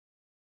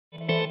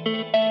Culture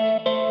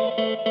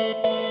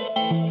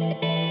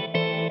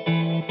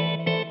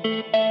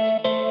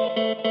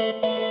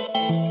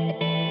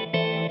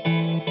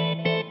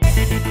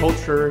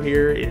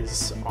here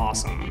is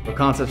awesome.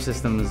 Concept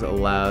Systems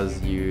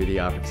allows you the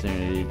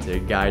opportunity to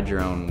guide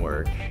your own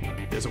work.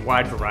 There's a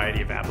wide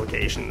variety of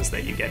applications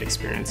that you get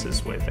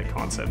experiences with at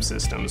Concept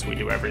Systems. We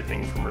do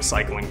everything from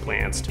recycling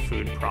plants to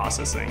food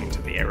processing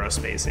to the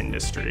aerospace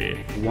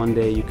industry. One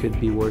day you could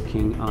be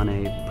working on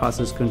a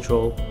process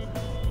control.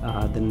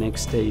 The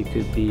next day you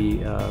could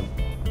be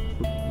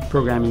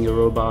programming a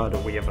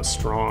robot. We have a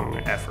strong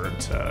effort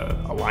to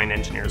align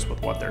engineers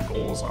with what their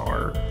goals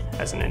are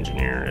as an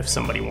engineer. If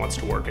somebody wants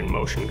to work in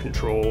motion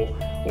control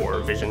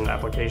or vision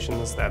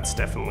applications, that's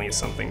definitely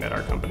something that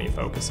our company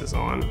focuses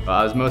on.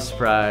 I was most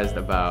surprised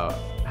about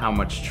how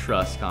much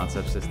trust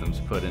Concept Systems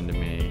put into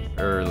me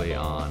early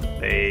on.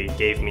 They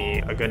gave me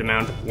a good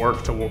amount of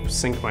work to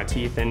sink my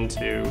teeth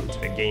into,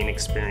 to gain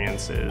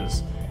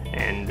experiences,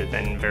 and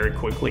then very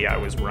quickly I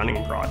was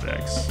running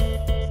projects.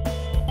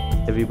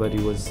 Everybody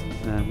was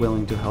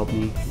willing to help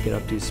me get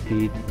up to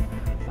speed.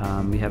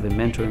 We have a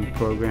mentoring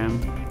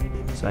program,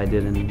 so I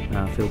didn't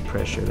feel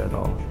pressured at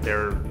all.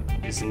 There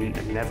is a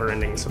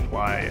never-ending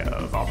supply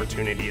of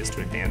opportunities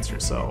to advance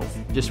yourself.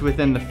 Just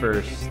within the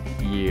first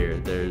year,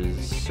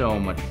 there's so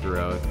much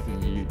growth.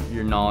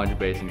 Your knowledge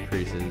base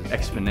increases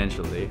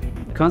exponentially.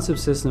 Concept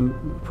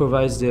System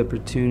provides the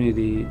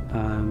opportunity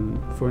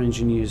for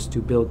engineers to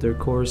build their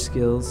core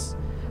skills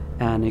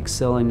and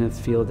excel in a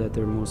field that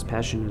they're most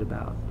passionate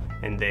about.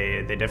 And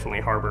they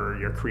definitely harbor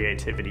your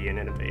creativity and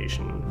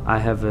innovation. I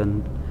have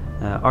an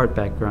art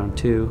background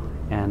too,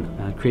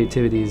 and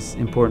creativity is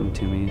important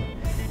to me.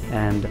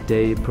 And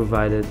they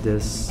provided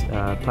this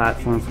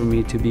platform for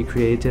me to be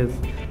creative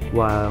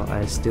while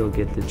I still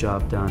get the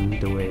job done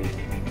the way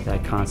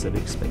that Concept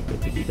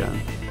expected to be done.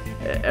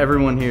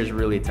 Everyone here is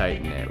really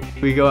tight-knit.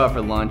 We go out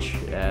for lunch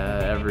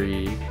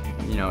every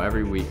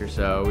week or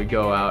so. We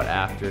go out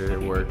after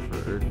work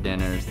for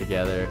dinners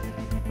together.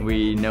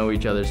 We know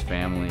each other's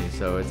families,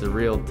 so it's a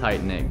real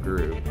tight-knit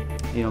group.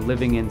 You know,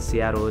 living in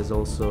Seattle is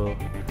also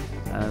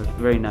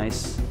very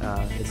nice.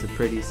 It's a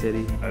pretty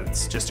city.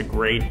 It's just a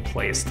great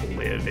place to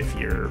live if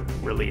you're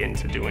really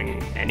into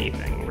doing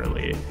anything,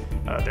 really.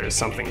 There's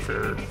something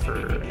for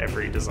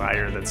every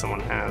desire that someone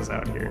has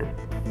out here.